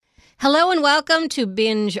Hello and welcome to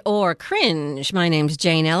Binge or Cringe. My name's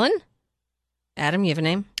Jane Ellen. Adam, you have a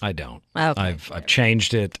name? I don't. Okay. I've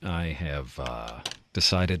changed it. I have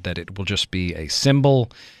decided that it will just be a symbol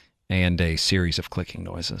and a series of clicking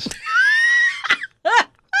noises.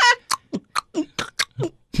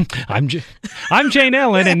 I'm Jane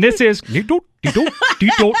Ellen, and this is. So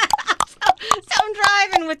I'm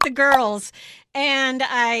driving with the girls, and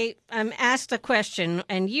I'm asked a question,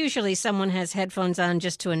 and usually someone has headphones on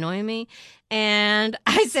just to annoy me. And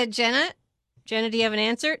I said, Jenna, do you have an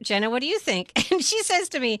answer? Jenna, what do you think? And she says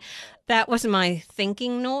to me, that was my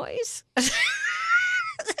thinking noise. What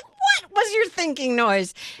was your thinking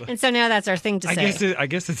noise? And so now that's our thing to say. I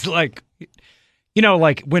guess it's like,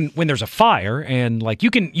 like when there's a fire, and like you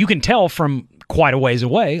can tell from quite a ways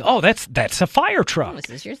away. Oh, that's a fire truck. Oh, this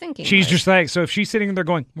is your thinking She's noise. just like, so if she's sitting there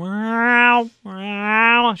going, wow,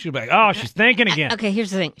 wow, she'll be like, oh, she's thinking again. Okay,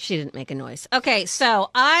 here's the thing. She didn't make a noise. Okay, so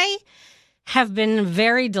I have been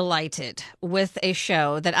very delighted with a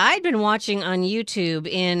show that I'd been watching on YouTube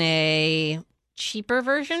in a cheaper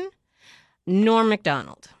version, Norm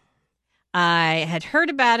Macdonald. I had heard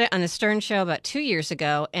about it on the Stern Show about 2 years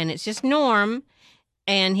ago, and it's just Norm,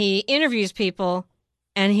 and he interviews people,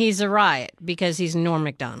 and he's a riot because he's Norm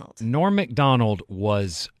Macdonald. Norm Macdonald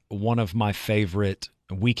was one of my favorite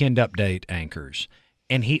Weekend Update anchors.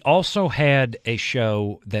 And he also had a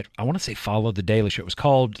show that I want to say followed The Daily Show. It was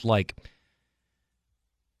called, like,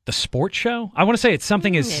 The Sports Show? I want to say it's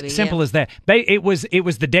something as simple as that. It was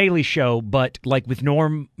The Daily Show, but, like, with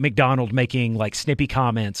Norm Macdonald making, like, snippy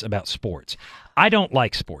comments about sports. I don't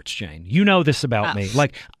like sports, Jane. You know this about me.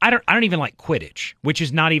 Like, I don't even like Quidditch, which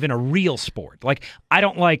is not even a real sport. Like, I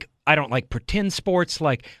don't like pretend sports.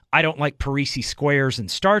 Like, I don't like Parisi Squares and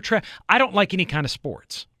Star Trek. I don't like any kind of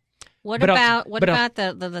sports. What about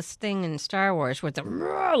the thing in Star Wars with the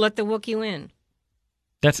let the Wookiee win?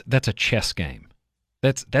 That's a chess game.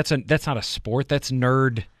 That's not a sport. That's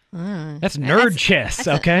nerd. That's nerd chess.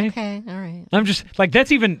 Okay. Okay. All right. I'm just like that's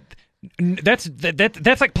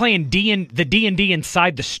like playing D&D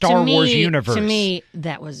inside the Star Wars universe. To me,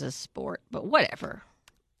 that was a sport, but whatever.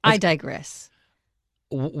 I digress.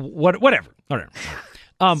 Whatever.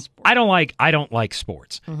 I don't like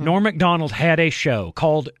sports. Mm-hmm. Norm Macdonald had a show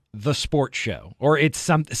called The Sports Show, or it's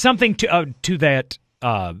something to that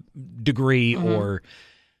degree, mm-hmm.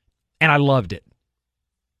 And I loved it.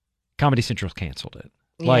 Comedy Central canceled it.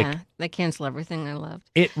 Yeah, they cancel everything I loved.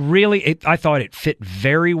 I thought it fit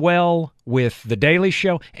very well with The Daily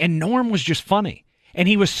Show, and Norm was just funny. And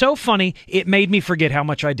he was so funny, it made me forget how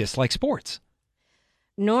much I dislike sports.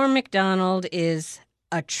 Norm Macdonald is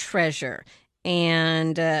a treasure.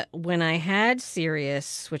 And when I had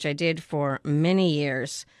Sirius, which I did for many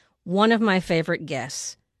years, one of my favorite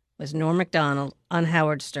guests was Norm Macdonald on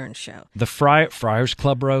Howard Stern's show. The Friars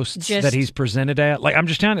Club roasts that he's presented at. Like, I'm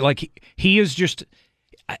just telling you, like, he is just...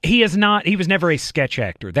 He was never a sketch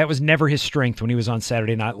actor. That was never his strength when he was on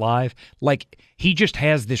Saturday Night Live. Like, he just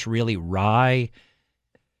has this really wry,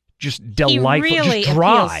 just delightful, he really just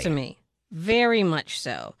dry. Appeals to me. Very much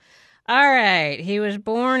so. All right. He was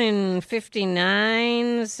born in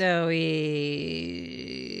 1959, so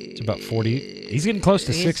It's about 40. He's getting close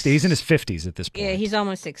to 60. He's in his 50s at this point. Yeah, he's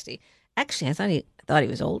almost 60. Actually, I thought he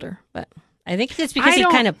was older, but... I think it's because he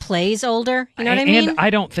kind of plays older. You know what I mean? And I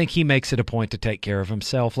don't think he makes it a point to take care of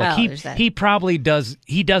himself. Like he probably does.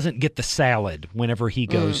 He doesn't get the salad whenever he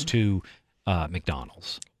goes to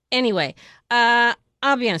McDonald's. Anyway, I'll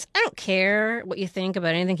be honest. I don't care what you think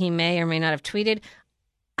about anything he may or may not have tweeted.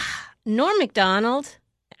 Norm Macdonald,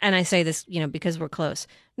 and I say this, because we're close.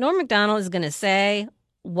 Norm Macdonald is going to say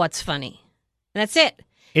what's funny. That's it.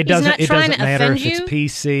 It doesn't matter if it's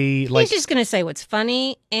PC. He's just going to say what's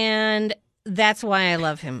funny, and that's why I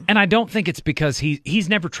love him. And I don't think it's because he's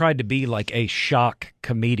never tried to be like a shock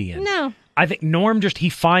comedian. No. I think Norm he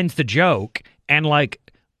finds the joke, and like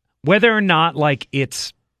whether or not like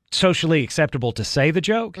it's socially acceptable to say the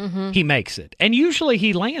joke, mm-hmm. he makes it. And usually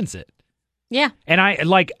he lands it. Yeah. And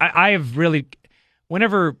I have really,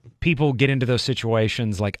 whenever people get into those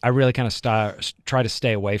situations, like I really kind of try to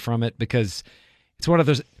stay away from it, because it's one of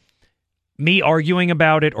those, me arguing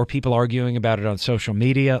about it or people arguing about it on social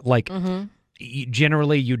media, like mm-hmm.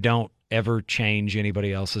 Generally you don't ever change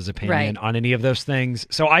anybody else's opinion on any of those things.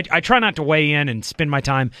 So I try not to weigh in and spend my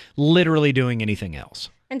time literally doing anything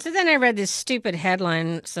else. And so then I read this stupid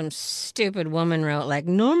headline some stupid woman wrote, like,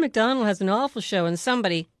 Norm Macdonald has an awful show, and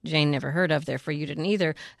somebody, Jane never heard of, therefore you didn't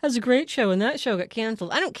either, has a great show, and that show got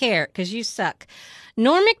canceled. I don't care, because you suck.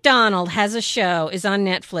 Norm Macdonald has a show, is on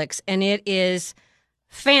Netflix, and it is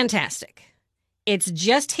fantastic. It's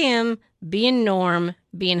just him being Norm,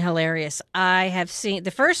 being hilarious. I have seen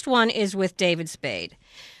the first one is with David Spade.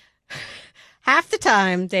 Half the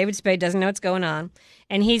time, David Spade doesn't know what's going on,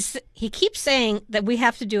 and he keeps saying that we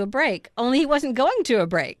have to do a break. Only he wasn't going to a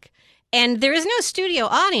break, and there is no studio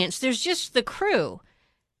audience. There's just the crew,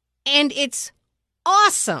 and it's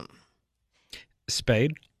awesome.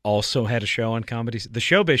 Spade also had a show on comedy, the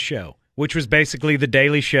Showbiz Show, which was basically the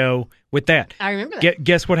Daily Show with that. I remember that.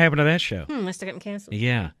 Guess what happened to that show? Must have gotten canceled.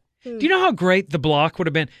 Yeah. Do you know how great the block would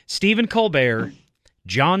have been? Stephen Colbert,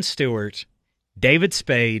 Jon Stewart, David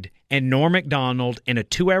Spade, and Norm Macdonald in a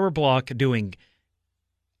 2-hour block doing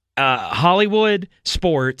Hollywood,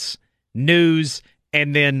 sports, news,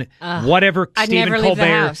 and then whatever Stephen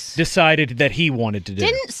Colbert decided that he wanted to do.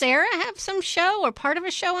 Didn't Sarah have some show or part of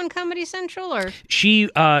a show on Comedy Central? Or she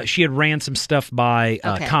had ran some stuff by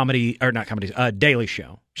Daily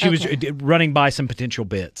Show. She was running by some potential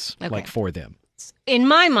bits like for them. In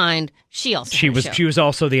my mind, she was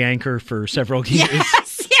also the anchor for several years.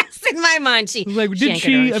 Yes. In my mind, she I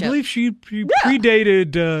believe she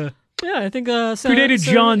predated. Yeah, I think predated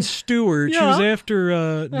Jon Stewart. Yeah. She was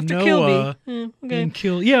after Noah and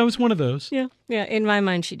Kill. Yeah, it was one of those. Yeah. In my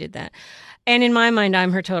mind, she did that, and in my mind,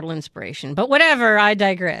 I'm her total inspiration. But whatever, I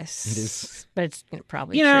digress. It is, but it's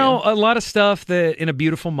probably true. A lot of stuff that in A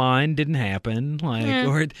Beautiful Mind didn't happen,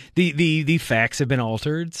 or the facts have been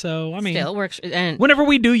altered. So I mean, still works. And whenever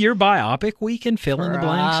we do your biopic, we can fill in the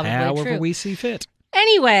blanks however we see fit.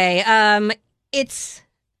 Anyway, it's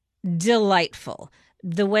delightful.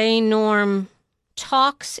 The way Norm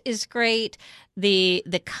talks is great. The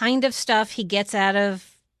kind of stuff he gets out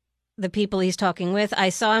of the people he's talking with. I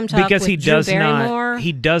saw him talk with Drew Barrymore.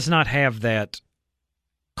 He does not have that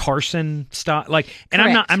Carson style. And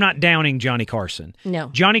I'm not downing Johnny Carson. No.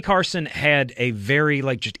 Johnny Carson had a very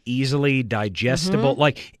just easily digestible.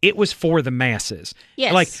 It was for the masses.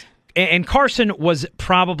 Yes. And Carson was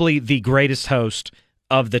probably the greatest host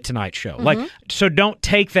of the Tonight Show. So don't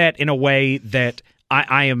take that in a way that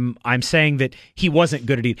I'm saying that he wasn't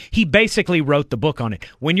good at it. He basically wrote the book on it.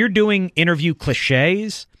 When you're doing interview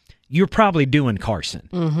cliches, you're probably doing Carson.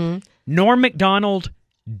 Mm-hmm. Norm Macdonald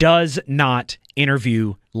does not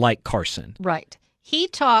interview like Carson. Right. He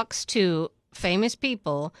talks to famous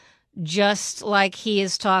people just like he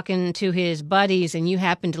is talking to his buddies and you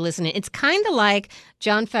happen to listen. It's kind of like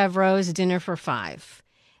Jon Favreau's Dinner for Five.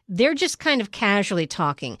 They're just kind of casually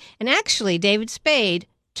talking. And actually, David Spade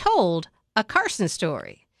told a Carson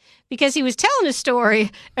story because he was telling a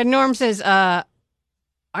story and Norm says,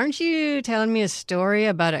 aren't you telling me a story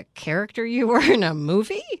about a character you were in a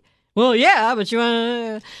movie? Well, yeah, but you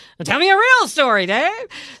want to tell me a real story, Dave.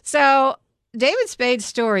 So David Spade's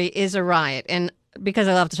story is a riot. And because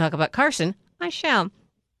I love to talk about Carson, I shall.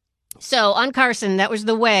 So on Carson, that was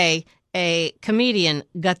the way a comedian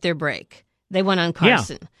got their break. They went on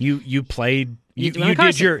Carson. Yeah, you played... You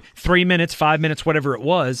did your 3 minutes, 5 minutes, whatever it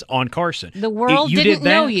was, on Carson. The world didn't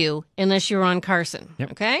know you unless you were on Carson.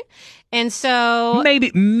 Yep. Okay? And so...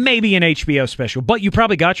 Maybe an HBO special, but you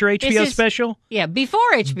probably got your HBO special? Yeah, before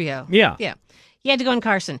HBO. Yeah. You had to go on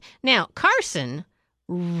Carson. Now, Carson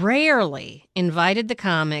rarely invited the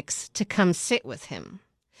comics to come sit with him.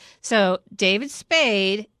 So David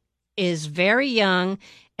Spade is very young,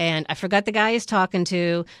 and I forgot the guy he's talking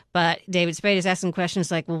to, but David Spade is asking questions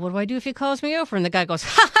like, well, what do I do if he calls me over? And the guy goes,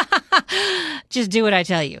 just do what I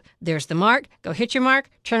tell you. There's the mark. Go hit your mark.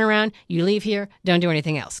 Turn around. You leave here. Don't do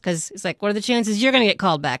anything else. Because it's like, what are the chances you're going to get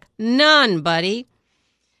called back? None, buddy.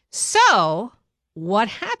 So what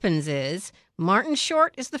happens is Martin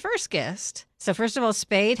Short is the first guest. So first of all,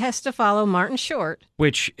 Spade has to follow Martin Short.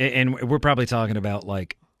 Which, and we're probably talking about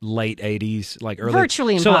late 80s, early.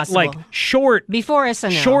 Virtually impossible. So Short. Before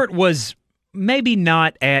SNL. Short was maybe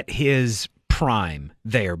not at his prime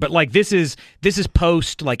there, but this is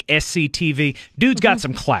post SCTV. Dude's got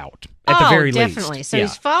some clout at the very least. Definitely. So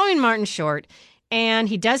he's following Martin Short and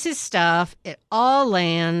he does his stuff. It all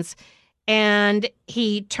lands and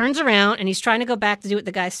he turns around and he's trying to go back to do what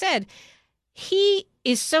the guy said. He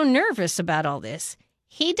is so nervous about all this.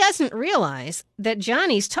 He doesn't realize that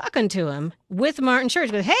Johnny's talking to him with Martin Short.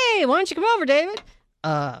 He goes, hey, why don't you come over, David?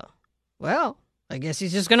 Well, I guess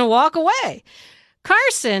he's just going to walk away.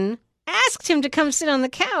 Carson asked him to come sit on the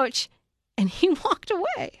couch, and he walked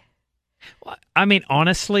away. I mean,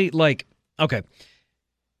 honestly, okay.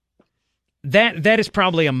 That is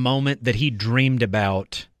probably a moment that he dreamed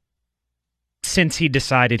about since he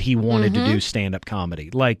decided he wanted to do stand-up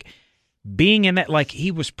comedy. Being in that,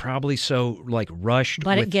 he was probably so, rushed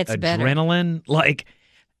but with it gets adrenaline.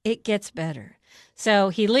 It gets better. So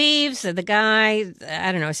he leaves. The guy,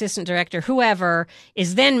 I don't know, assistant director, whoever,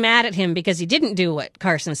 is then mad at him because he didn't do what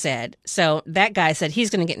Carson said. So that guy said he's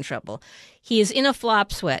going to get in trouble. He is in a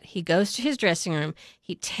flop sweat. He goes to his dressing room.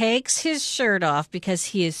 He takes his shirt off because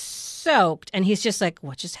he is soaked. And he's just like,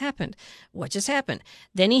 what just happened? What just happened?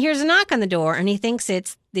 Then he hears a knock on the door and he thinks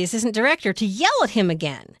it's the assistant director to yell at him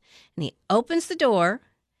again. And he opens the door.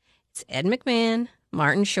 It's Ed McMahon,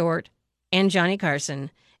 Martin Short, and Johnny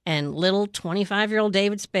Carson. And little 25-year-old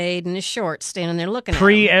David Spade in his shorts standing there looking at him.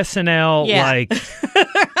 Pre-SNL, like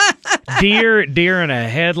deer in a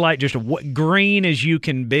headlight, just green as you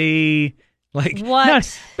can be. Like, what?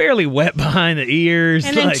 Not barely wet behind the ears.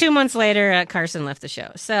 And then 2 months later, Carson left the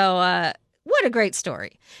show. So what a great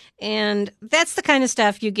story. And that's the kind of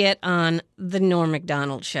stuff you get on the Norm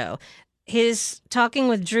Macdonald show. His talking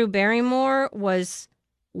with Drew Barrymore was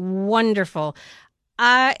wonderful.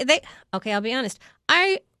 I'll be honest.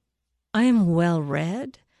 I am well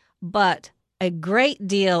read, but a great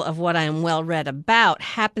deal of what I am well read about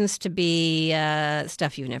happens to be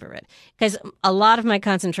stuff you've never read. Because a lot of my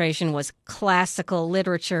concentration was classical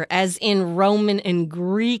literature, as in Roman and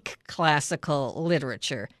Greek classical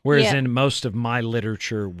literature. Whereas in most of my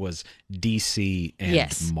literature was DC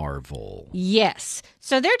and Marvel. Yes.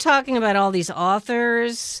 So they're talking about all these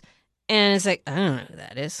authors. And it's like, I don't know who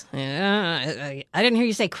that is. I didn't hear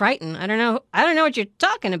you say Crichton. I don't know what you're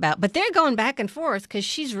talking about. But they're going back and forth because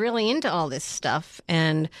she's really into all this stuff.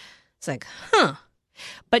 And it's like, huh.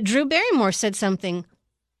 But Drew Barrymore said something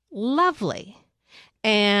lovely.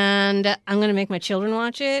 And I'm going to make my children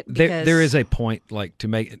watch it. Because there is a point, like, to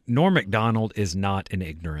make Norm Macdonald is not an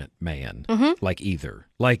ignorant man, like, either.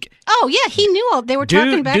 Like, oh, yeah, he knew all. They were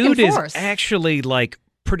talking back and forth. Dude is actually, like,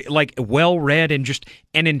 pretty, like, well-read and just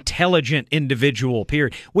an intelligent individual,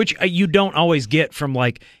 period, which you don't always get from,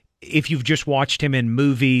 like, if you've just watched him in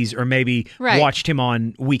movies or maybe watched him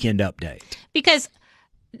on Weekend Update. Because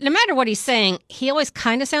no matter what he's saying, he always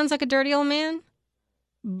kind of sounds like a dirty old man,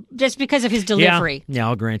 just because of his delivery. Yeah,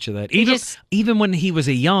 I'll grant you that. Even when he was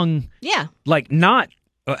a young, like, not,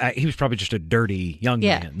 he was probably just a dirty young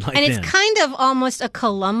man. Like, and it's kind of almost a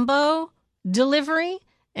Columbo delivery.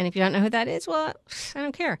 And if you don't know who that is, well, I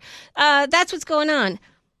don't care. That's what's going on.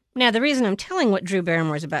 Now, the reason I'm telling what Drew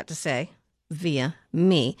Barrymore is about to say, via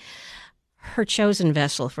me, her chosen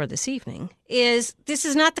vessel for this evening, is this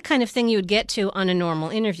is not the kind of thing you would get to on a normal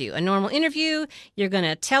interview. A normal interview, you're going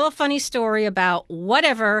to tell a funny story about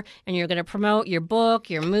whatever, and you're going to promote your book,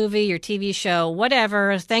 your movie, your TV show,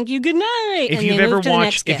 whatever. Thank you, good night. If you've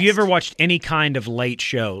ever watched any kind of late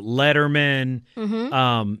show, Letterman,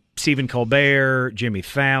 Stephen Colbert, Jimmy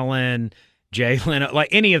Fallon, Jay Leno, like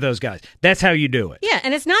any of those guys, that's how you do it. Yeah,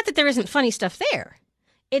 and it's not that there isn't funny stuff there.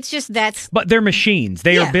 It's just But they're machines.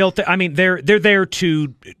 They are built. I mean, they're there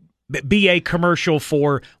to be a commercial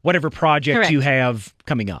for whatever project you have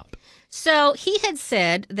coming up. So he had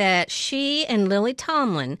said that she and Lily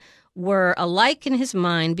Tomlin were alike in his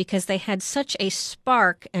mind because they had such a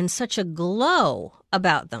spark and such a glow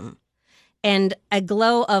about them, and a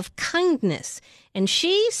glow of kindness. And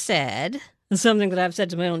she said something that I've said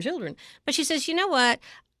to my own children, but she says, you know what?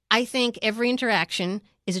 I think every interaction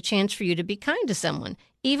is a chance for you to be kind to someone.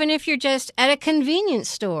 Even if you're just at a convenience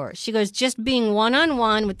store. She goes, just being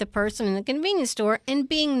one-on-one with the person in the convenience store and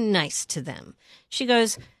being nice to them. She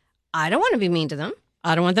goes, I don't want to be mean to them.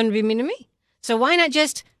 I don't want them to be mean to me. So why not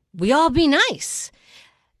just, we all be nice?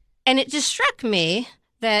 And it just struck me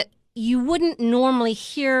that you wouldn't normally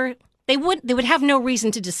hear, they would have no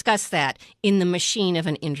reason to discuss that in the machine of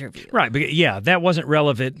an interview. Right, but that wasn't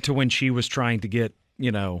relevant to when she was trying to get,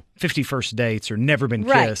 50 first dates or never been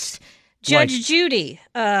kissed. Judge Judy,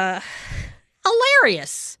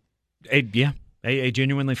 hilarious. A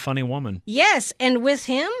genuinely funny woman. Yes, and with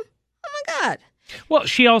him, oh my God. Well,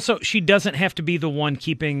 she doesn't have to be the one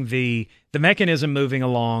keeping the mechanism moving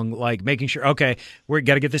along, like making sure, okay, we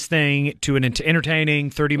got to get this thing to an entertaining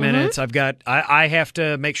 30 minutes. I have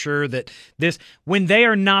to make sure that when they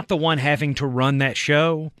are not the one having to run that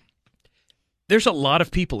show, there's a lot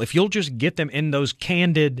of people, if you'll just get them in those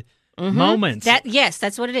candid moments.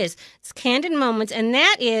 That's what it is. It's candid moments. And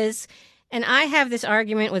I have this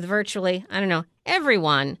argument with virtually, I don't know,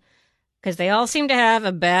 everyone, because they all seem to have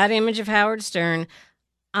a bad image of Howard Stern.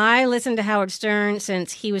 I listened to Howard Stern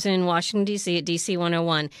since he was in Washington, D.C. at DC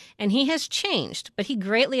 101, and he has changed, but he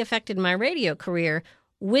greatly affected my radio career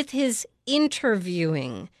with his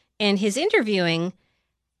interviewing. And his interviewing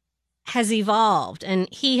has evolved,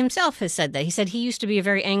 and he himself has said that. He said he used to be a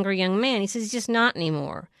very angry young man. He says he's just not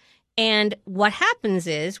anymore. And what happens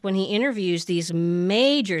is when he interviews these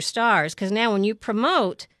major stars, because now when you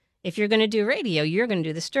promote If you're going to do radio, you're going to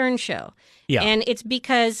do the Stern Show. Yeah. And it's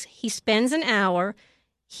because he spends an hour,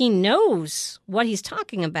 he knows what he's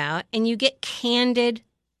talking about, and you get candid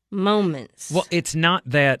moments. Well, it's not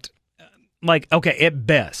that, like, okay, at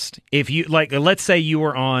best, if you, like, let's say you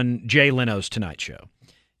were on Jay Leno's Tonight Show.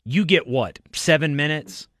 You get what, 7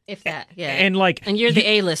 minutes? If that, yeah. And like, and you're the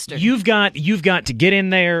A-lister. You've got to get in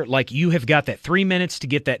there. Like, you have got that 3 minutes to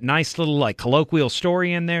get that nice little like colloquial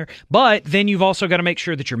story in there. But then you've also got to make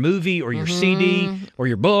sure that your movie or your CD or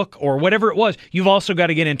your book or whatever it was, you've also got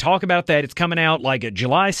to get in and talk about that. It's coming out like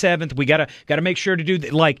July 7th. We got to make sure to do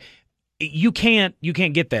that. Like, you can't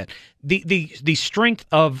get that. The strength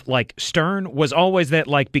of like Stern was always that,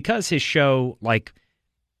 like, because his show, like,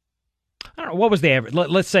 I don't know, what was the average?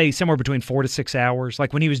 Let's say somewhere between 4 to 6 hours,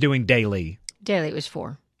 like when he was doing daily. Daily, it was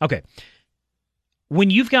 4. Okay.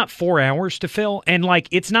 When you've got 4 hours to fill, and like,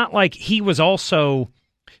 it's not like he was also,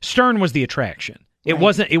 Stern was the attraction. It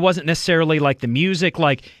wasn't necessarily like the music.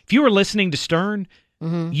 Like, if you were listening to Stern,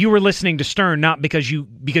 you were listening to Stern not because you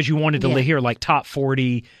wanted to hear like top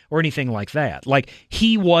 40 or anything like that. Like,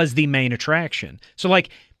 he was the main attraction. So like,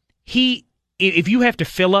 if you have to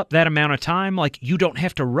fill up that amount of time, like, you don't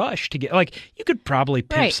have to rush to get, like, you could probably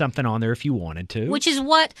pimp something on there if you wanted to. Which is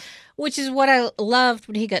what I loved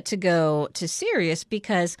when he got to go to Sirius,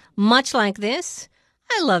 because much like this,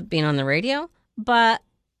 I loved being on the radio, but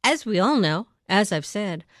as we all know, as I've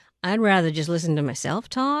said, I'd rather just listen to myself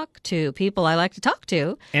talk to people I like to talk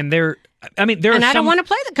to. And I don't want to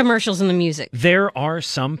play the commercials and the music. There are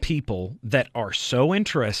some people that are so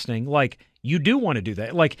interesting, like, you do want to do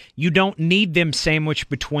that. Like, you don't need them sandwiched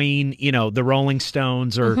between, the Rolling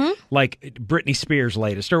Stones or like Britney Spears'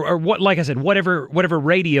 latest or what, like I said, whatever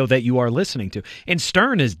radio that you are listening to. And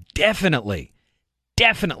Stern is definitely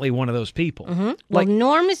one of those people. Well,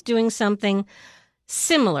 Norm is doing something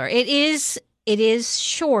similar. It is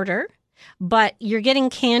shorter, but you're getting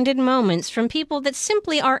candid moments from people that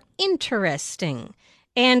simply are interesting.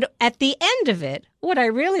 And at the end of it, what I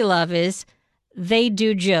really love is they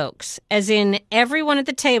do jokes, as in everyone at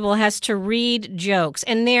the table has to read jokes,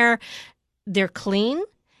 and they're clean,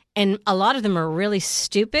 and a lot of them are really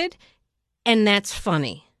stupid, and that's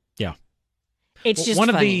funny. Yeah. It's just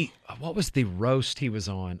funny. What was the roast he was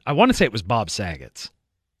on? I want to say it was Bob Saget's.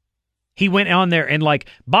 He went on there, and like,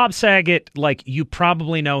 Bob Saget, like, you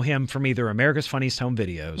probably know him from either America's Funniest Home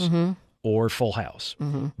Videos or Full House.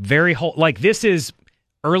 Very like, this is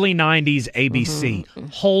early 90s ABC,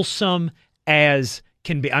 wholesome as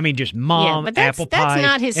can be. I mean, just mom, but apple pie, that's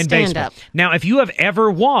not his and stand-up. baseball. Now, if you have ever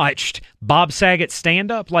watched Bob Saget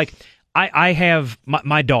stand-up, like, I have,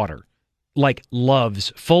 my daughter, like,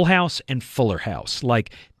 loves Full House and Fuller House.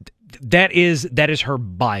 Like, that is her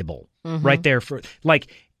Bible right there for, like,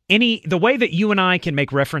 the way that you and I can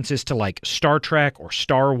make references to like Star Trek or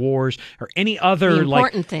Star Wars or any other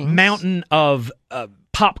like things. Mountain of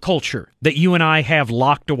pop culture that you and I have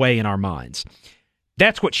locked away in our minds.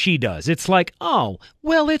 That's what she does. It's like, oh,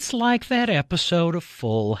 well, it's like that episode of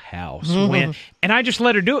Full House. And I just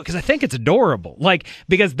let her do it because I think it's adorable. Like,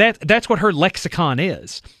 because that's what her lexicon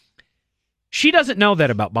is. She doesn't know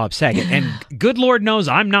that about Bob Saget, and good Lord knows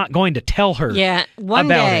I'm not going to tell her. Yeah, one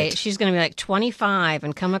about day it. She's going to be like 25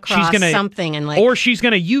 and come across something and like, or she's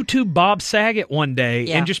going to YouTube Bob Saget one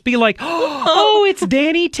day and just be like, oh, it's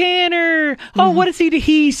Danny Tanner. Oh, what is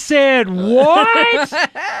he said? What?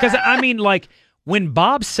 Because I mean, like, when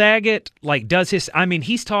Bob Saget like does his, I mean,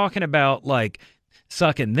 he's talking about like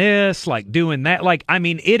sucking this, like doing that. Like, I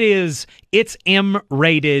mean, it's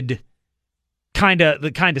M-rated.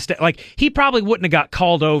 The kind of stuff. Like, he probably wouldn't have got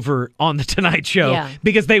called over on the Tonight Show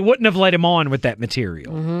because they wouldn't have let him on with that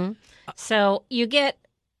material. So you get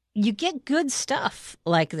good stuff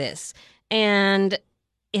like this, and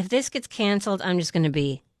if this gets canceled, I'm just going to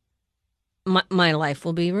be my life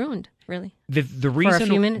will be ruined. Really, the for a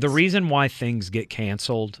few minutes. The reason why things get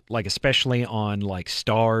canceled, like especially on like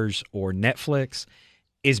Starz or Netflix,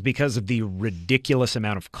 is because of the ridiculous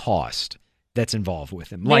amount of cost that's involved with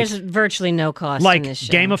him. There's virtually no cost like in this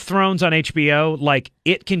show. Game of Thrones on HBO, like,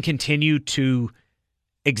 it can continue to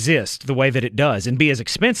exist the way that it does and be as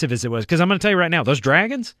expensive as it was. Because I'm going to tell you right now, those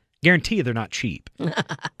dragons, guarantee you they're not cheap.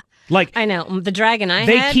 Like, I know the dragon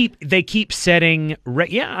they keep setting.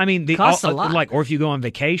 I mean, costs a lot. Like, or if you go on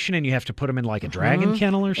vacation and you have to put them in like a dragon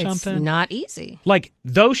kennel or something, it's not easy. Like,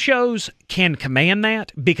 those shows can command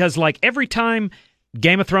that because like every time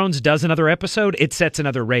Game of Thrones does another episode, it sets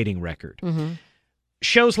another rating record.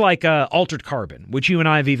 Shows like Altered Carbon, which you and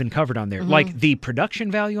I have even covered on there, like, the production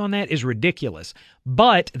value on that is ridiculous,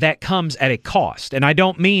 but that comes at a cost. And I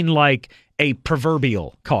don't mean like a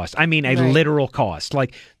proverbial cost. I mean a literal cost.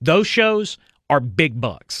 Like, those shows are big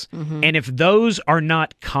bucks. Mm-hmm. And if those are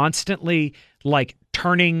not constantly like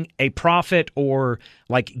turning a profit or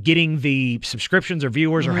like getting the subscriptions or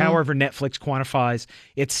viewers or however Netflix quantifies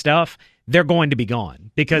its stuff, they're going to be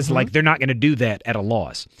gone because like they're not going to do that at a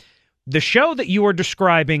loss. The show that you are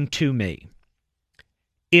describing to me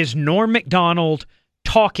is Norm Macdonald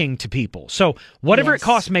talking to people. So whatever it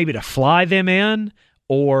costs maybe to fly them in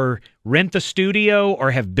or rent the studio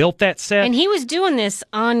or have built that set. And he was doing this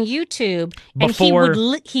on YouTube, Before-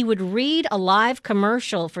 and he would read a live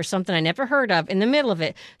commercial for something I never heard of in the middle of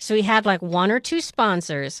it. So he had like one or two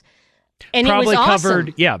sponsors, and Probably it was awesome.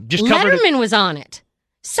 covered, yeah, just covered it. Letterman was on it.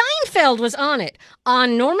 Seinfeld was on it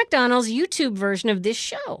on Norm Macdonald's YouTube version of this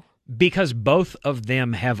show. Because both of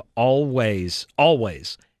them have always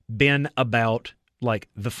been about like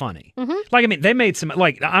the funny. Like, I mean, they made some,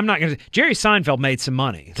 like, I'm not going to, Jerry Seinfeld made some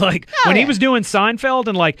money. Like, when he was doing Seinfeld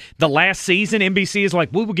and like the last season, NBC is like,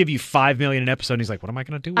 we will give you $5 million an episode. And he's like, what am I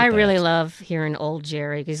going to do with I that? really love hearing old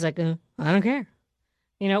Jerry. He's like, I don't care.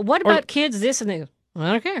 You know, what about kids this and they go,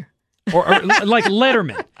 I don't care. or like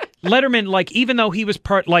Letterman. Letterman, like, even though he was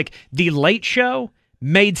part, like, The Late Show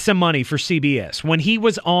made some money for CBS. When he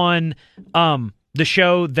was on the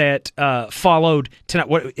show that followed tonight,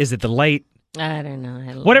 what is it, The Late? I don't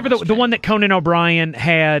know. Whatever the one that Conan O'Brien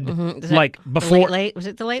had, like, before. Late? Was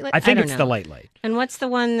it The Late? I think don't it's know. The Late. And what's the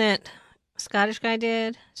one that Scottish guy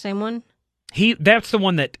did? Same one? That's the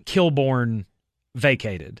one that Kilborn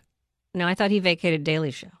vacated. No, I thought he vacated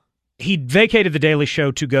Daily Show. He vacated The Daily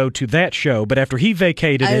Show to go to that show, but after he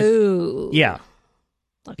vacated Oh. it, yeah.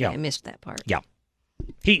 Okay, Yeah. I missed that part. Yeah.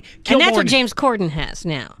 And that's Kilborn- what James Corden has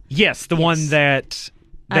now. Yes, the one that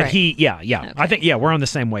All right. yeah. I think, we're on the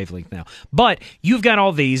same wavelength now. But you've got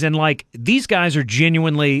all these, and like, these guys are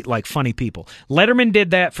genuinely like funny people. Letterman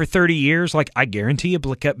did that for 30 years. Like, I guarantee you,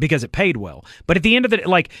 because it paid well. But at the end of it,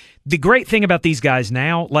 like, the great thing about these guys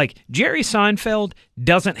now, like, Jerry Seinfeld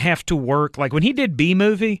doesn't have to work. Like, when he did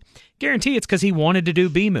B-Movie, guarantee it's because he wanted to do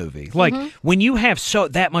B-Movie. Like, when you have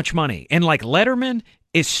that much money, and like, Letterman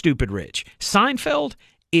is stupid rich. Seinfeld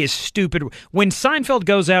is stupid. When Seinfeld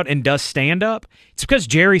goes out and does stand-up, it's because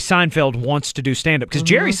Jerry Seinfeld wants to do stand-up. Because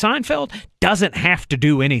Jerry Seinfeld doesn't have to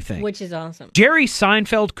do anything. Which is awesome. Jerry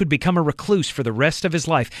Seinfeld could become a recluse for the rest of his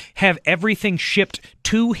life, have everything shipped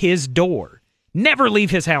to his door, never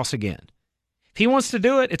leave his house again. If he wants to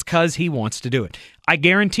do it, it's because he wants to do it. I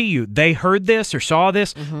guarantee you, they heard this or saw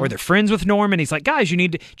this, or they're friends with Norm, and he's like, guys, you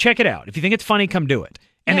need to check it out. If you think it's funny, come do it.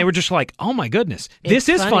 And they were just like, oh my goodness, this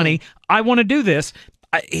is funny. I want to do this.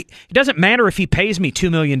 It doesn't matter if he pays me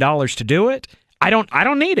 $2 million to do it. I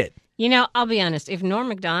don't need it. You know, I'll be honest. If Norm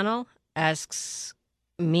Macdonald asks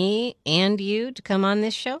me and you to come on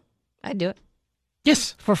this show, I'd do it.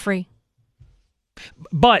 Yes. For free.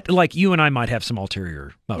 But, like, you and I might have some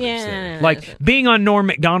ulterior motives Yeah, there. Like, being on Norm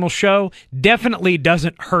Macdonald's show definitely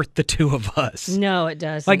doesn't hurt the two of us. No, it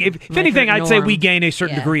doesn't. Like, if anything, I'd say we gain a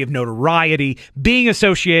certain degree of notoriety being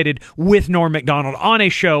associated with Norm Macdonald on a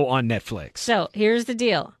show on Netflix. So, here's the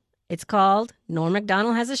deal. It's called Norm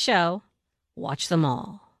Macdonald Has a Show. Watch them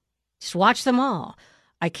all. Just watch them all.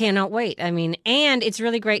 I cannot wait. I mean, and it's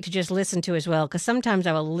really great to just listen to as well, because sometimes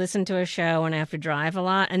I will listen to a show and I have to drive a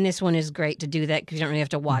lot, and this one is great to do that because you don't really have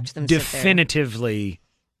to watch them. Definitively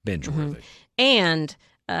binge-worthy. And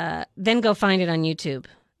then go find it on YouTube,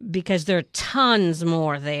 because there are tons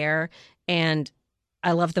more there, and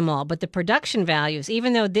I love them all. But the production values,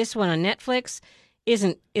 even though this one on Netflix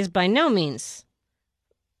is by no means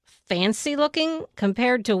fancy looking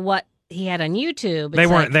compared to what he had on YouTube. They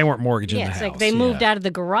weren't mortgaging the house. It's like they moved out of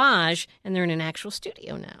the garage and they're in an actual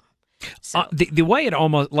studio now. So. The way it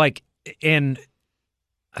almost, like, and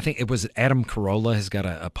I think it was Adam Carolla has got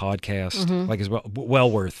a podcast, like, as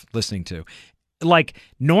well worth listening to. Like,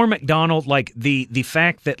 Norm Macdonald, like, the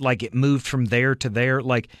fact that, like, it moved from there to there,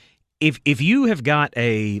 like, if you have got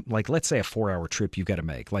a, like, let's say a 4-hour trip you've got to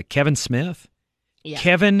make, like Kevin Smith. Yeah.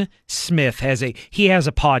 Kevin Smith has a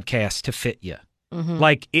podcast to fit you.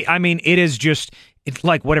 Like, it is just, it's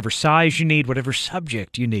like whatever size you need, whatever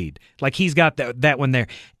subject you need. Like, he's got that one there.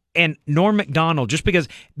 And Norm Macdonald, just because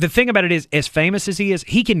the thing about it is, as famous as he is,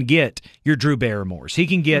 he can get your Drew Barrymores. He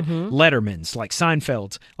can get Letterman's, like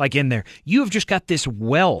Seinfeld's, like, in there. You have just got this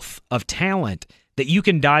wealth of talent that you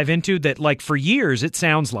can dive into that, like, for years, it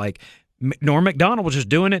sounds like Norm Macdonald was just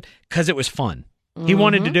doing it because it was fun. He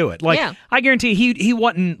wanted to do it. Like, I guarantee he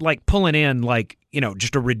wasn't, like, pulling in, like,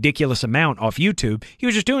 just a ridiculous amount off YouTube. He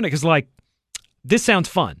was just doing it because, like, this sounds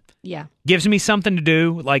fun. Yeah. Gives me something to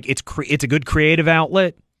do. Like, it's a good creative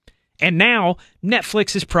outlet. And now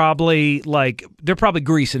Netflix is probably, like, they're probably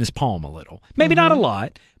greasing his palm a little. Maybe not a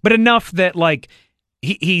lot, but enough that, like,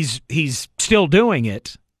 he's still doing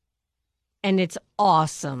it. And it's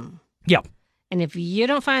awesome. Yeah. And if you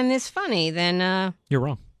don't find this funny, then You're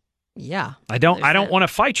wrong. yeah. I don't want to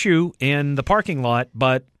fight you in the parking lot,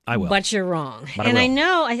 but I will. But you're wrong. But and I I will.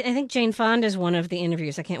 know, I think Jane Fonda is one of the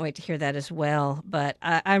interviews. I can't wait to hear that as well. But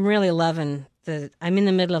I'm really loving I'm in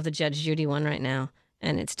the middle of the Judge Judy one right now,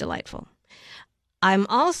 and it's delightful. I'm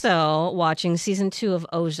also watching season 2 of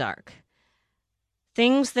Ozark.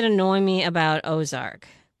 Things that annoy me about Ozark.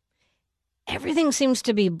 Everything seems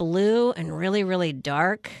to be blue and really, really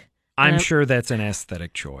dark. I'm sure that's an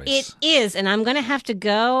aesthetic choice. It is, and I'm going to have to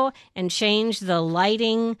go and change the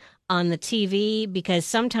lighting on the TV because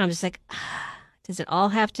sometimes it's like, does it all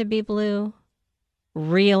have to be blue?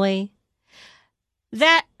 Really?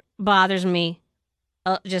 That bothers me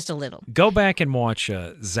just a little. Go back and watch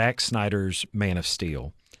Zack Snyder's Man of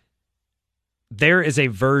Steel. There is a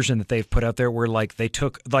version that they've put out there where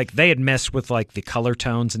they had messed with the color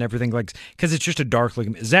tones and everything because it's just a dark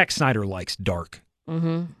looking. Zack Snyder likes dark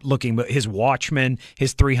looking, but his Watchmen,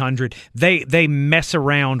 his 300, they mess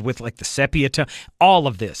around with the sepia tone. All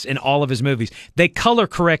of this in all of his movies. They color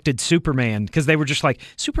corrected Superman because they were just like,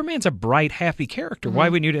 Superman's a bright, happy character. Why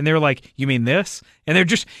wouldn't you? And they're like, you mean this? And they're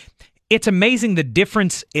just, it's amazing the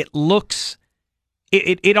difference it looks.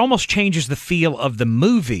 It almost changes the feel of the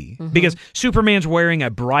movie because Superman's wearing a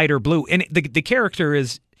brighter blue, and the character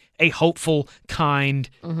is a hopeful, kind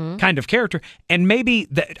of character. And maybe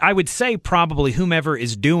I would say probably whomever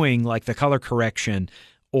is doing the color correction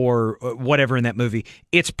or whatever in that movie,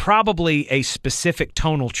 it's probably a specific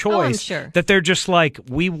tonal choice sure. that they're just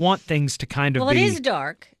we want things to kind of be. Well, it is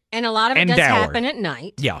dark, and a lot of it does dour. happen at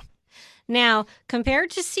night. Yeah. Now,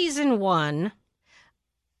 compared to season 1,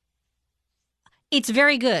 it's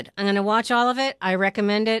very good. I'm going to watch all of it. I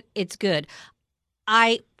recommend it. It's good.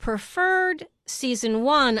 I preferred season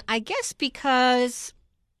 1, I guess, because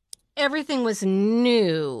everything was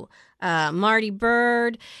new. Marty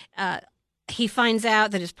Byrde, he finds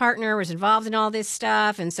out that his partner was involved in all this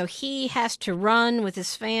stuff, and so he has to run with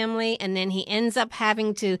his family, and then he ends up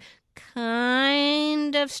having to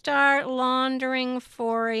kind of start laundering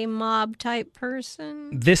for a mob type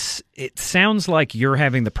person. It sounds like you're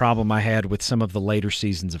having the problem I had with some of the later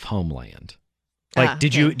seasons of Homeland.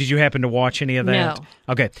 Did you happen to watch any of that? No.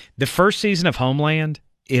 Okay. The first season of Homeland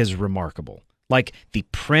is remarkable. The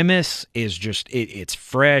premise is just, it's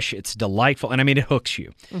fresh, it's delightful, and I mean, it hooks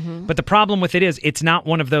you. But the problem with it is, it's not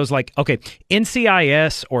one of those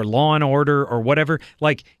NCIS or Law and Order or whatever,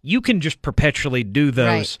 you can just perpetually do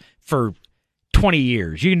those for 20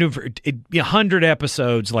 years. You can do it for 100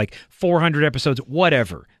 episodes, 400 episodes,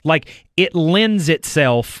 whatever. It lends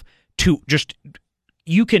itself to just,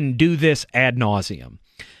 you can do this ad nauseum.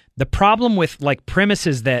 The problem with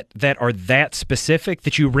premises that are that specific,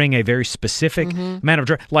 that you bring a very specific amount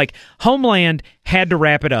of Homeland had to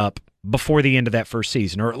wrap it up before the end of that first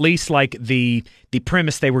season, or at least the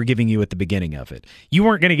premise they were giving you at the beginning of it. You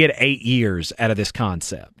weren't going to get 8 years out of this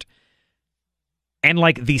concept. And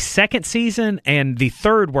the second season and the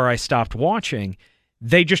third, where I stopped watching,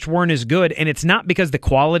 they just weren't as good. And it's not because the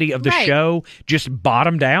quality of the show just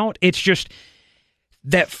bottomed out. It's just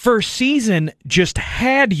that first season just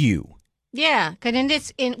had you. Yeah,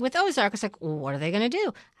 because with Ozark, it's well, what are they going to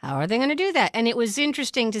do? How are they going to do that? And it was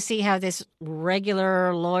interesting to see how this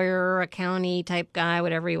regular lawyer, accounting type guy,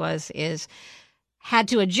 whatever he was, had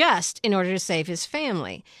to adjust in order to save his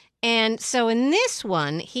family. And so in this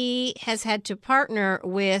one, he has had to partner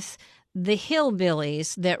with the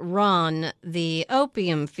hillbillies that run the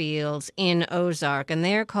opium fields in Ozark, and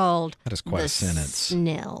they're called that is quite the a sentence.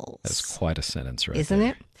 Snells. That's quite a sentence, right? Isn't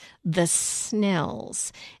there. it? The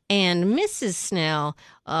Snells. And Mrs. Snell,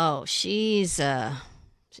 she's a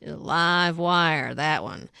live wire, that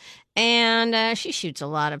one. And she shoots a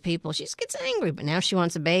lot of people. She just gets angry, but now she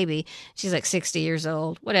wants a baby. She's 60 years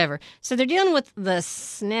old, whatever. So they're dealing with the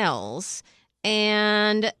Snells,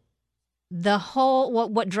 and the whole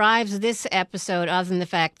what drives this episode, other than the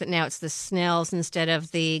fact that now it's the Snells instead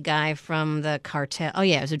of the guy from the cartel. Oh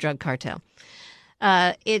yeah, it was a drug cartel.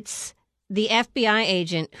 It's the FBI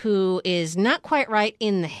agent who is not quite right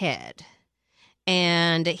in the head,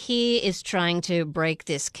 and he is trying to break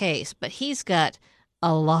this case, but he's got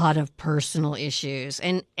a lot of personal issues,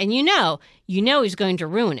 and you know he's going to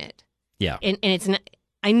ruin it. Yeah, and it's not.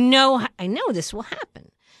 I know this will happen.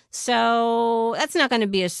 So that's not going to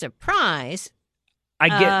be a surprise. I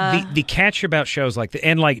get the catch about shows like that.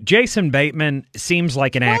 And Jason Bateman seems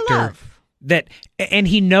like an actor and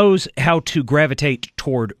he knows how to gravitate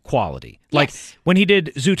toward quality. Yes. When he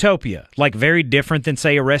did Zootopia, very different than,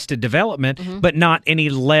 say, Arrested Development, but not any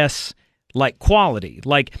less like quality.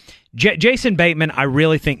 Like Jason Bateman, I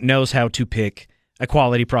really think knows how to pick a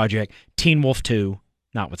quality project. Teen Wolf 2,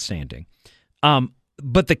 notwithstanding.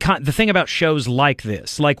 But the thing about shows like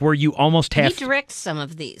this, like where you almost have he directs some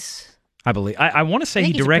of these. I believe I want to say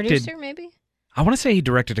he he's directed. A producer, maybe. I want to say he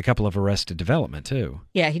directed a couple of Arrested Development too.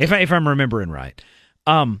 Yeah, he did. If I'm remembering right.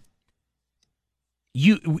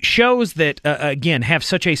 You shows that again have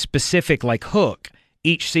such a specific like hook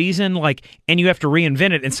each season, like, and you have to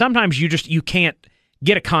reinvent it, and sometimes you can't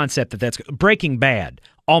get a concept that's Breaking Bad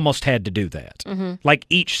almost had to do that, like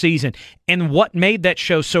each season. And what made that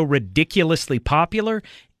show so ridiculously popular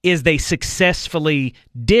is they successfully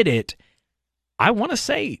did it. I want to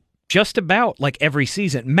say just about like every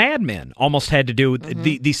season. Mad Men almost had to do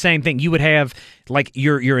the same thing. You would have like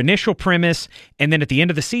your initial premise, and then at the end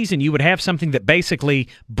of the season, you would have something that basically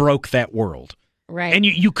broke that world. Right. And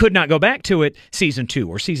you could not go back to it season 2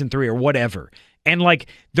 or season 3 or whatever. And like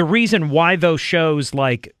the reason why those shows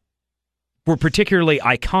like were particularly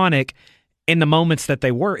iconic in the moments that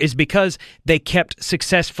they were is because they kept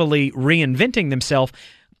successfully reinventing themselves.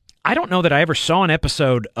 I don't know that I ever saw an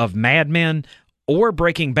episode of Mad Men or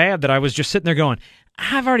Breaking Bad that I was just sitting there going,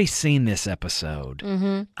 I've already seen this episode.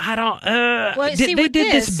 I don't. Well, they did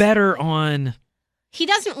this better on. He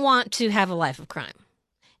doesn't want to have a life of crime,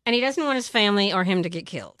 and he doesn't want his family or him to get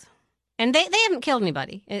killed. And they haven't killed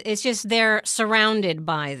anybody. It's just they're surrounded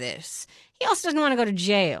by this. He also doesn't want to go to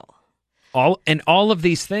jail. All of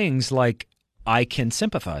these things, like, I can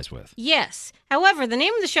sympathize with. Yes. However, the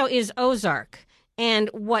name of the show is Ozark. And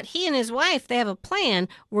what he and his wife, they have a plan.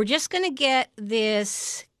 We're just going to get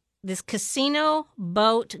this casino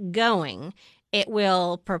boat going. It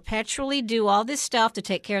will perpetually do all this stuff to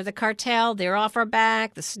take care of the cartel. They're off our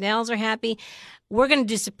back. The Snells are happy. We're going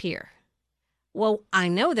to disappear. Well, I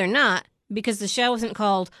know they're not, because the show isn't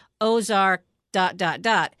called Ozark ...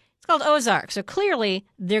 It's called Ozark, so clearly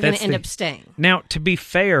they're going to end up staying. Now, to be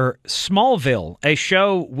fair, Smallville, a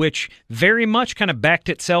show which very much kind of backed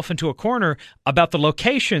itself into a corner about the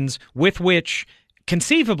locations with which,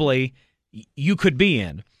 conceivably, you could be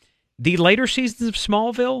in. The later seasons of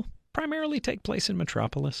Smallville primarily take place in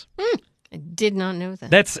Metropolis. I did not know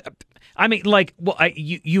that.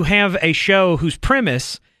 You have a show whose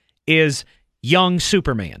premise is young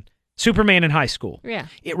Superman in high school. Yeah.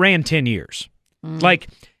 It ran 10 years.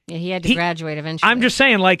 Yeah, he had to graduate eventually. I'm just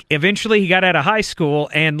saying, like, eventually he got out of high school,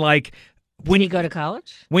 and like, when you go to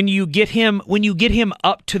college, when you get him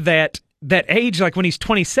up to that age, like when he's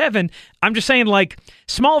 27, I'm just saying, like,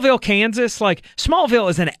 Smallville, Kansas, like Smallville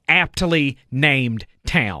is an aptly named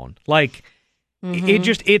town. Like,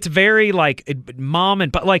 it's very like mom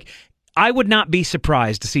and but like. I would not be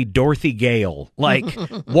surprised to see Dorothy Gale like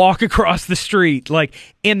walk across the street like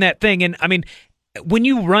in that thing. And I mean, when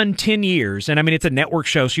you run 10 years, and I mean, it's a network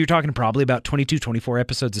show, so you're talking probably about 22, 24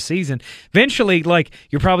 episodes a season. Eventually, like,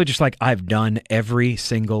 you're probably just like, I've done every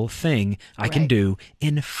single thing I can do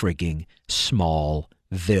in frigging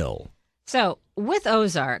Smallville. So with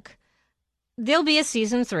Ozark, there'll be a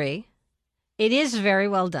season 3. It is very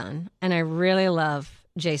well done, and I really love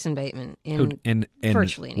Jason Bateman in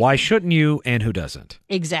virtually anything. Why shouldn't you, and who doesn't?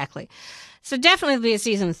 Exactly. So definitely be a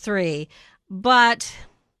season 3, but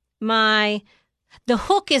the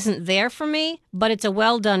hook isn't there for me, but it's a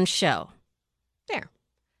well-done show. There.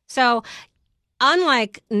 So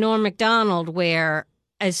unlike Norm Macdonald, where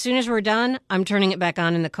as soon as we're done, I'm turning it back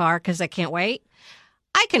on in the car because I can't wait.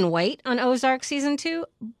 I can wait on Ozark season 2,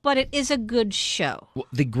 but it is a good show. Well,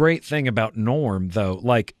 the great thing about Norm, though,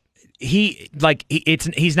 he's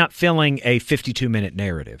not filling a 52-minute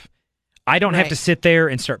narrative. I don't have to sit there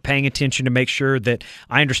and start paying attention to make sure that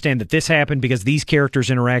I understand that this happened because these characters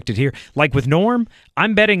interacted here. Like with Norm,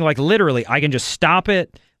 I'm betting like literally I can just stop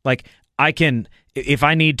it. Like I can, if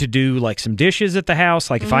I need to do like some dishes at the house,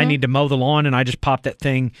 like if I need to mow the lawn and I just pop that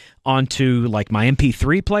thing onto like my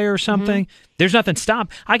MP3 player or something, there's nothing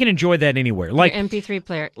stop. I can enjoy that anywhere. Like your MP3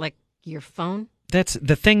 player, like your phone? That's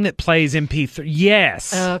the thing that plays MP3.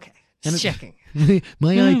 Yes. Oh, okay. Just checking.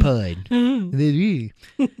 My iPod.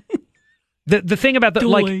 The thing about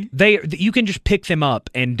you can just pick them up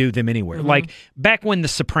and do them anywhere. Like back when The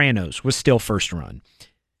Sopranos was still first run,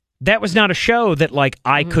 that was not a show that like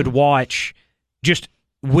I could watch just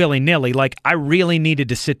willy-nilly. Like I really needed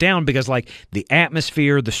to sit down because like the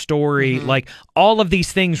atmosphere, the story, like all of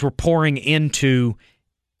these things were pouring into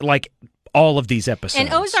like all of these episodes.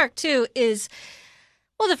 And Ozark too is.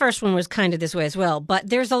 Well, the first one was kind of this way as well, but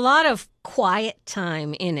there's a lot of quiet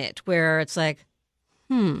time in it where it's like,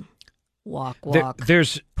 walk,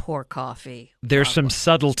 pour coffee. There's some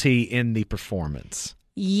subtlety in the performance.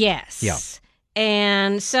 Yes. Yeah.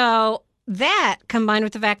 And so that combined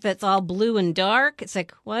with the fact that it's all blue and dark, it's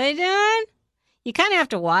like, what are they doing? You kind of have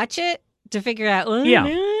to watch it to figure out what they're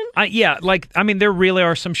doing. Yeah, like, I mean, there really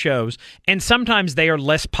are some shows, and sometimes they are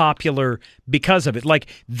less popular because of it. Like,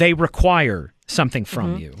 they require something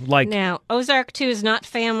from you. Like, now, Ozark 2 is not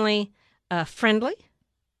family friendly,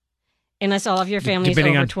 unless all of your family is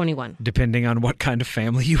over 21. Depending on what kind of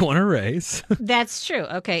family you want to raise. That's true.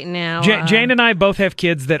 Okay, now... Jane and I both have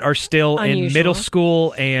kids that are still unusual. in middle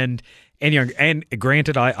school and young. And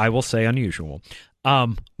granted, I will say unusual.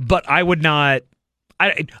 But I would not...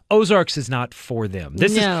 Ozarks is not for them.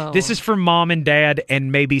 This is for mom and dad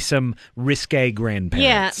and maybe some risque grandparents.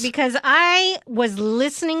 Yeah, because I was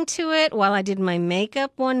listening to it while I did my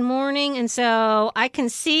makeup one morning, and so I can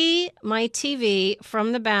see my TV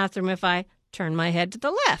from the bathroom if I turn my head to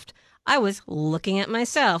the left. I was looking at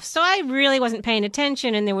myself, so I really wasn't paying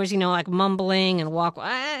attention, and there was, like mumbling and walk.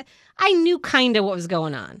 I knew kind of what was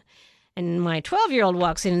going on. And my 12-year-old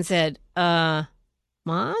walks in and said, Mom?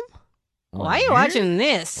 Why are you watching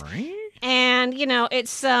this? And, it's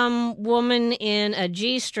some woman in a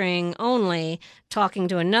G-string only talking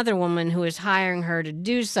to another woman who is hiring her to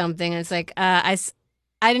do something. And it's like, I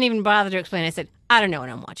didn't even bother to explain. I said, I don't know when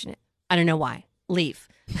I'm watching it. I don't know why. Leave.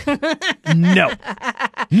 No.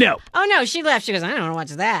 Oh, no, she left. She goes, I don't want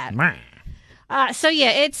to watch that. So,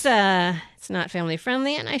 yeah, it's not family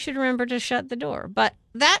friendly, and I should remember to shut the door. But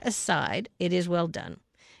that aside, it is well done.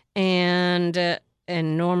 And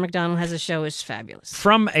Norm Macdonald Has a Show is fabulous.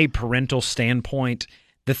 From a parental standpoint,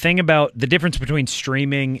 the thing about the difference between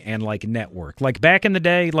streaming and like network, like back in the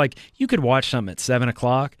day, like you could watch something at 7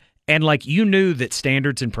 o'clock and like you knew that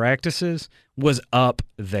Standards and Practices was up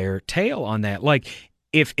their tail on that. Like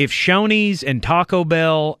if Shoney's and Taco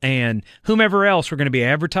Bell and whomever else were going to be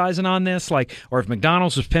advertising on this, like, or if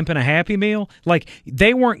McDonald's was pimping a Happy Meal, like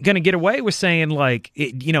they weren't going to get away with saying like,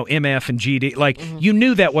 MF and GD, like you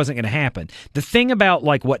knew that wasn't going to happen. The thing about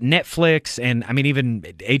like what Netflix and I mean, even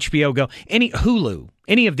HBO Go, Hulu,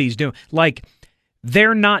 any of these do, like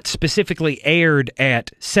they're not specifically aired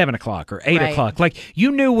at 7 o'clock or 8 o'clock. Like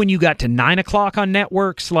you knew when you got to 9 o'clock on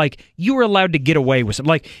networks, like you were allowed to get away with something.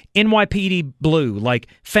 Like NYPD Blue, like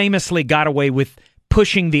famously got away with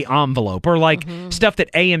pushing the envelope, or like stuff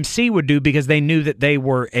that AMC would do because they knew that they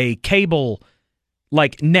were a cable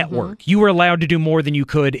like network. You were allowed to do more than you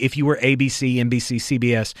could if you were ABC, NBC,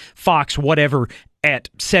 CBS, Fox, whatever at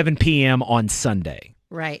 7 p.m. on Sunday.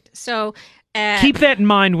 Right. So keep that in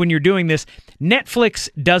mind when you're doing this. Netflix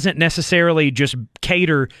doesn't necessarily just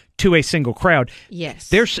cater to a single crowd. Yes.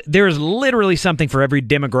 There's literally something for every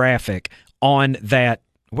demographic on that.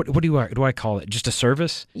 What do I call it? Just a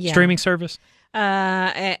service? Yeah. Streaming service?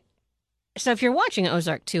 So if you're watching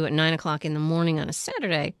Ozark 2 at 9 o'clock in the morning on a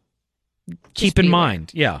Saturday, keep in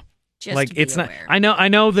mind. Yeah. Just like it's aware. not. I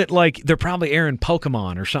know that like they're probably airing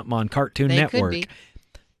Pokemon or something on Cartoon Network. Could be.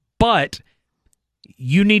 But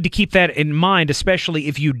you need to keep that in mind, especially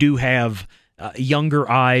if you do have younger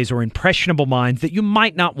eyes or impressionable minds that you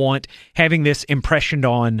might not want having this impressioned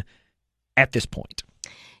on at this point.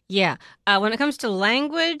 Yeah. When it comes to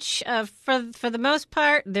language, for the most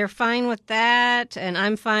part, they're fine with that, and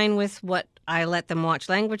I'm fine with what I let them watch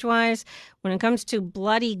language-wise. When it comes to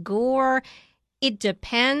bloody gore, it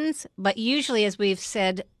depends, but usually, as we've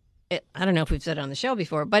said, I don't know if we've said it on the show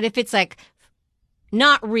before, but if it's like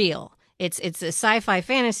not real, it's a sci-fi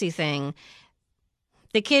fantasy thing,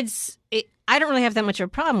 the kids, I don't really have that much of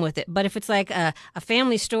a problem with it. But if it's like a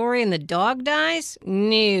family story and the dog dies,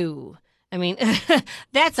 no. I mean,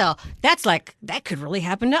 that could really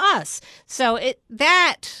happen to us. So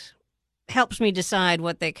that helps me decide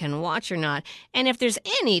what they can watch or not. And if there's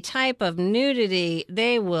any type of nudity,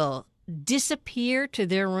 they will disappear to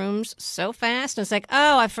their rooms so fast. And it's like,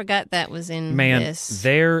 oh, I forgot that was in this. Man,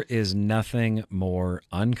 there is nothing more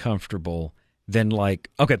uncomfortable than like,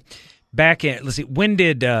 okay, back in, let's see, when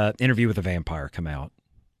did Interview with a Vampire come out?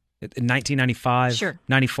 In 1995? Sure.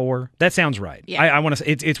 94? That sounds right. Yeah. I want to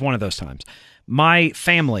say, it's one of those times. My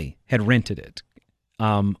family had rented it.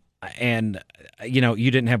 And,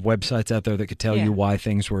 you didn't have websites out there that could tell you why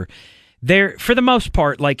things were there. For the most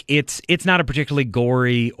part, like, it's not a particularly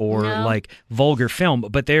gory or, like, vulgar film,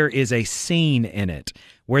 but there is a scene in it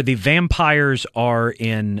where the vampires are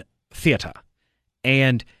in theater.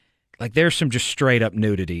 And, like, there's some just straight-up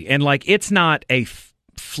nudity. And, like, it's not a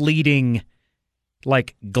fleeting,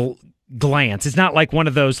 like, glance. It's not like one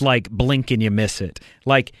of those, like, blink and you miss it.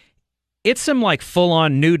 Like, it's some, like,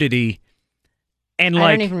 full-on nudity. And like,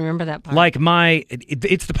 I don't even remember that part. Like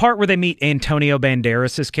it's the part where they meet Antonio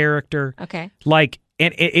Banderas's character. Okay. Like,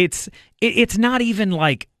 and it's not even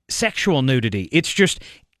like sexual nudity. It's just,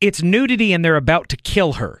 it's nudity and they're about to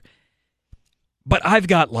kill her. but I've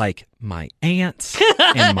got like my aunts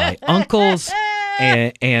and my uncles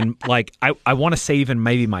and like I want to say even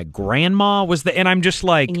maybe my grandma was and I'm just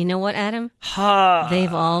like, And you know what, Adam?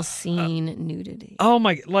 They've all seen nudity. oh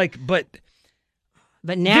my, like, but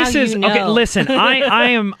now this is you know. okay. Listen,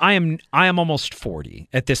 I am almost 40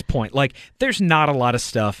 at this point. Like, there's not a lot of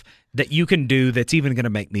stuff that you can do that's even going to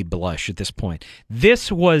make me blush at this point. This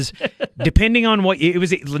was, depending on what it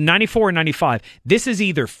was, 94 or 95. This is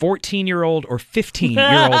either 14-year-old or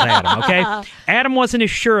 15-year-old Adam. Okay, Adam wasn't as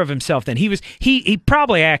sure of himself then. He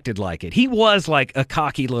probably acted like it. He was like a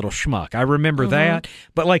cocky little schmuck. I remember that,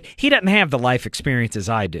 but like he doesn't have the life experiences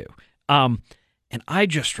I do. And I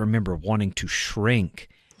just remember wanting to shrink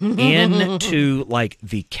into like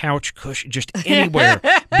the couch cushion, just anywhere,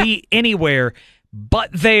 be anywhere but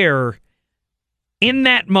there in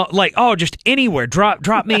that like, oh, just anywhere.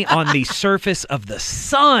 Drop me on the surface of the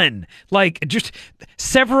sun, like just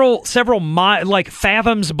several like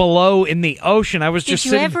fathoms below in the ocean. I was just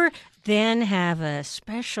Did you ever then have a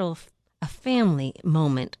special family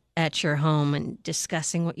moment at your home and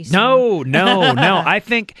discussing what you saw? No. I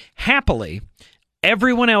think happily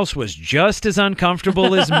everyone else was just as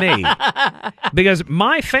uncomfortable as me because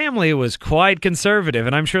my family was quite conservative,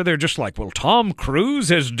 and I'm sure they're just like, well, Tom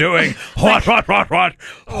Cruise is doing what?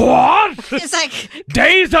 It's like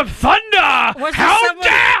Days of Thunder! How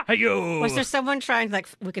dare you! Was there someone trying to, like,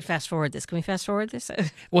 we could fast forward this? Can we fast forward this?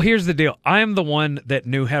 Well, here's the deal. I am the one that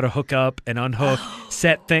knew how to hook up and unhook,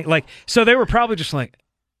 set things. Like, so they were probably just like,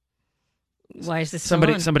 why is this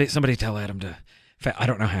somebody tell Adam to, I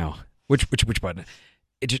don't know how. Which button?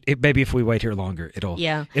 Maybe if we wait here longer, it'll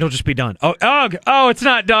just be done. Oh, it's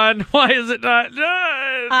not done. Why is it not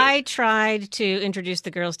done? I tried to introduce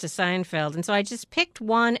the girls to Seinfeld, and so I just picked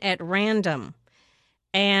one at random,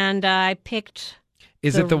 and I picked.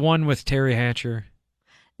 Is it the one with Terry Hatcher?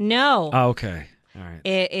 No. Oh, okay. All right.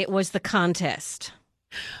 It was the contest.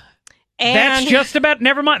 And that's just about,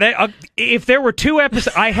 never mind. If there were two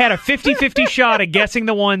episodes, I had a 50-50 shot of guessing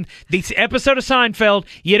the episode of Seinfeld.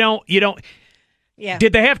 You don't. Yeah.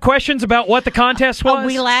 Did they have questions about what the contest was?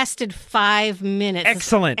 We lasted 5 minutes.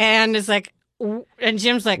 Excellent. And it's like, and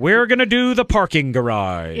Jim's like, we're going to do the parking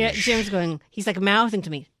garage. Yeah, Jim's going, he's like mouthing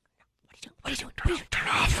to me, what are you doing?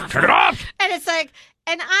 Turn it off. And it's like,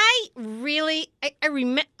 and I really,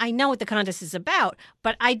 I know what the contest is about,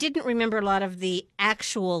 but I didn't remember a lot of the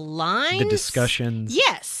actual lines. The discussions.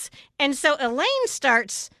 Yes. And so Elaine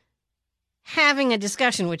starts having a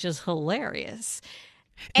discussion, which is hilarious.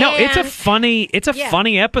 No, and it's a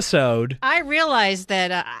funny episode. I realized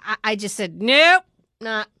that I just said, nope,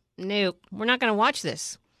 we're not going to watch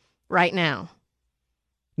this right now.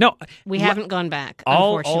 No, we haven't gone back,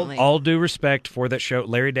 unfortunately. All due respect for that show,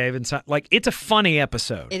 Larry David. Like, it's a funny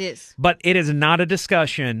episode. It is. But it is not a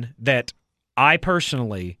discussion that I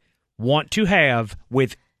personally want to have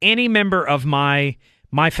with any member of my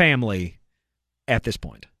family at this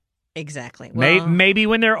point. Exactly. Well, maybe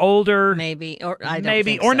when they're older. Maybe, or I don't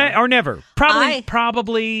maybe, think or so. Or never.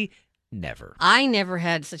 Probably never. I never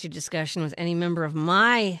had such a discussion with any member of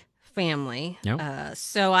my family. Nope.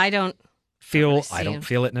 So I don't feel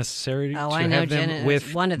it necessary to I know have them Jenna,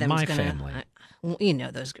 with one of them's my gonna, family.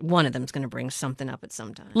 One of them's going to bring something up at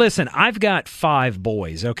some time. Listen, I've got 5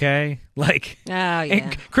 boys, okay? Like, oh yeah.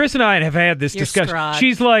 And Chris and I have had this discussion. Scrod.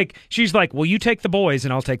 She's like, well, you take the boys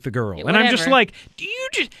and I'll take the girl. Yeah, and I'm just whatever. like, do you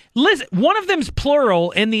just listen? One of them's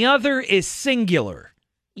plural and the other is singular.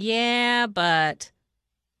 Yeah, but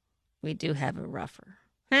we do have a rougher.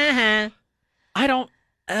 I'd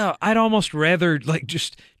almost rather like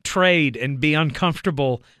just trade and be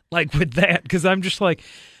uncomfortable like with that, because I'm just like,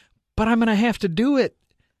 but I'm gonna have to do it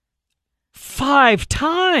 5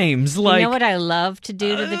 times. Like, you know what I love to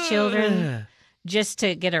do to the children, just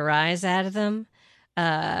to get a rise out of them.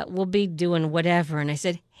 We'll be doing whatever, and I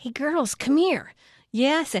said, "Hey, girls, come here."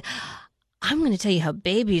 Yeah, I said, "I'm going to tell you how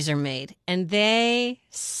babies are made," and they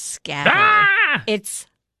scatter. It's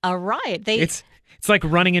a riot. It's like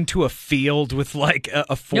running into a field with like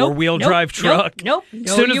a 4-wheel drive truck. Nope.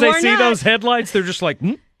 As soon as they see those headlights, they're just like,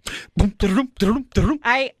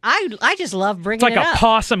 I just love bringing it's like a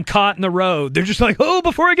possum caught in the road. They're just like, oh,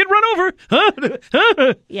 before I get run over.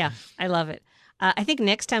 Yeah, I love it. I think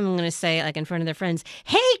next time I'm going to say, like in front of their friends,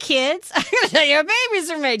 "Hey, kids, I'm going to tell you how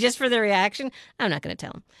babies are made," just for their reaction. I'm not going to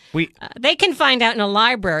tell them. They can find out in a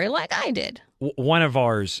library like I did. One of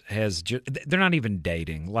ours has they're not even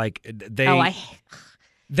dating. Like they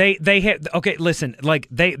had, okay, listen, like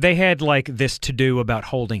they had like this to do about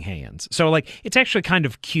holding hands. So like it's actually kind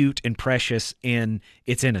of cute and precious in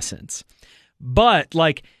its innocence. But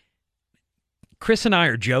like Chris and I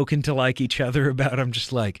are joking to like each other about, I'm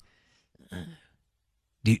just like,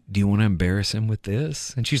 do you want to embarrass him with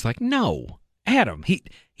this? And she's like, no, Adam, he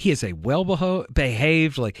is a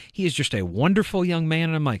well-behaved, like, he is just a wonderful young man.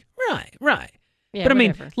 And I'm like, right. Yeah, but I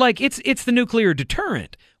mean, whatever. like, it's the nuclear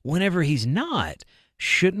deterrent. Whenever he's not,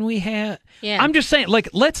 shouldn't we have? Yeah. I'm just saying, like,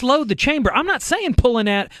 let's load the chamber. I'm not saying pull it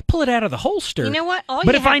out of the holster. You know what? All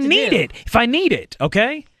but you if I have to need do- it,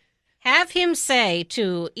 okay? Have him say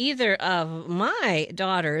to either of my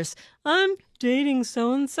daughters, I'm dating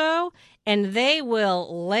so-and-so, and they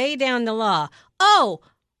will lay down the law. Oh,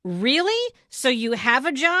 really? So you have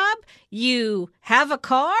a job? You have a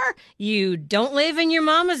car? You don't live in your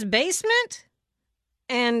mama's basement?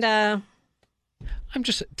 And, I'm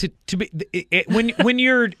just to be when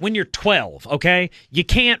you're 12, okay? You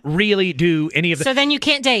can't really do any of the. so then you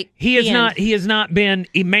can't date. He The end. has not been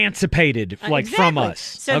emancipated like from Exactly. us.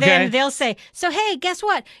 So okay? then they'll say, so hey, guess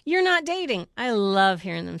what? You're not dating. I love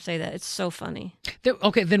hearing them say that. It's so funny.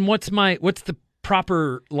 Okay, then what's the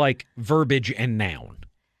proper like verbiage and noun?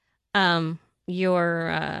 Your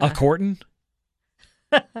A courtin'?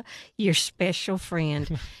 your special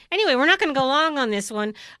friend. Anyway, we're not going to go long on this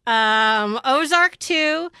one. Ozark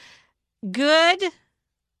 2, good,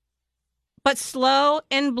 but slow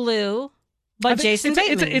and blue. But Jason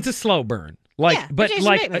Bateman. It's a slow burn. Like, Yeah, but Jason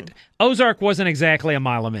like Bateman. Ozark wasn't exactly a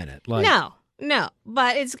mile a minute. Like, No,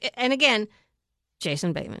 but it's, and again,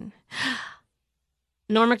 Jason Bateman.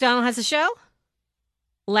 Norm Macdonald has a show,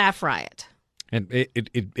 Laugh Riot. and it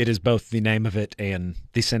is both the name of it and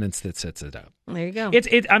the sentence that sets it up. There you go.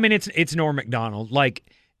 It's Norm Macdonald. Like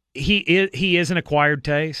he is an acquired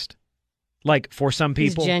taste. Like for some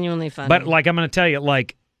He's people, genuinely funny. but like I'm going to tell you,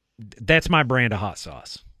 like that's my brand of hot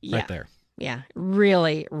sauce right there. Yeah,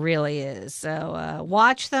 really, really is. So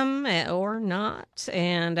watch them or not,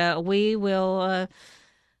 and we will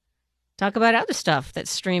talk about other stuff that's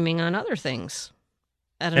streaming on other things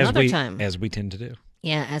at another time. As we tend to do.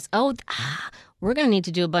 Yeah, we're going to need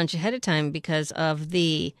to do a bunch ahead of time because of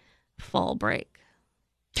the fall break.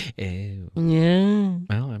 Ew. Yeah.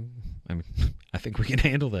 Well, I think we can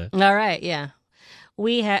handle that. All right, yeah.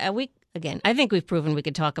 I think we've proven we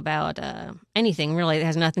could talk about anything really that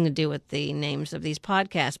has nothing to do with the names of these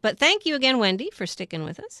podcasts. But thank you again, Wendy, for sticking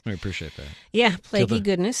with us. I appreciate that. Yeah, plaguey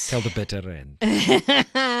goodness. Tell the bitter end.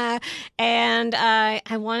 And I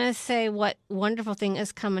want to say what wonderful thing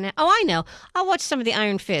is coming out. Oh, I know. I'll watch some of the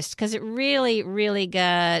Iron Fist because it really, really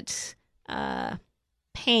got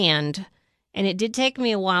panned. And it did take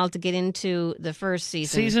me a while to get into the first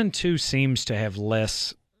season. Season 2 seems to have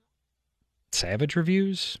less savage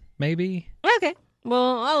reviews, maybe. Okay.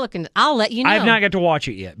 Well, I'll let you know. I've not got to watch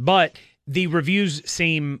it yet, but the reviews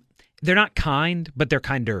they're not kind, but they're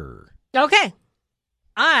kinder. Okay.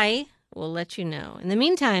 I will let you know. In the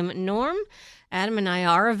meantime, Norm, Adam, and I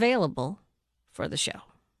are available for the show.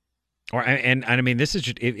 And I mean, this is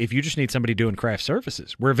just, if you just need somebody doing craft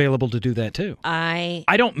services, we're available to do that too. I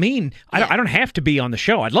don't have to be on the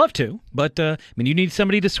show. I'd love to, but you need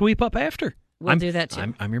somebody to sweep up after. We'll do that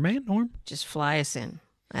too. I'm your man, Norm. Just fly us in.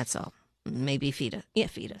 That's all. Maybe feed us. Yeah,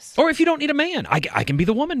 feed us. Or if you don't need a man, I can be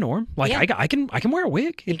the woman, Norm. Like Yeah. I can wear a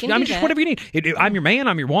wig. You can I mean, do just that. whatever you need. I'm your man.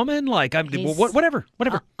 I'm your woman. Like whatever.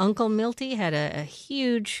 Uncle Milty had a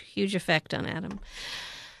huge, huge effect on Adam.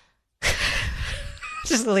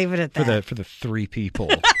 Just leave it at that. For the 3 people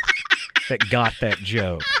that got that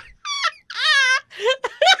joke.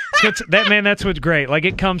 That's what's great. Like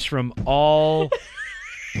it comes from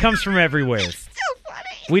everywhere. So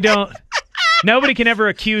funny. Nobody can ever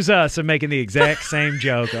accuse us of making the exact same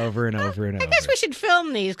joke over and over and over. I guess we should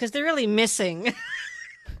film these because they're really missing.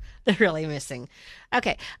 They're really missing.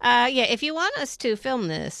 Okay. If you want us to film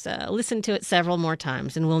this, listen to it several more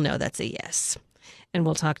times and we'll know that's a yes. And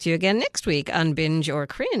we'll talk to you again next week on Binge or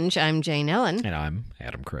Cringe. I'm Jane Ellen. And I'm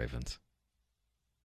Adam Cravens.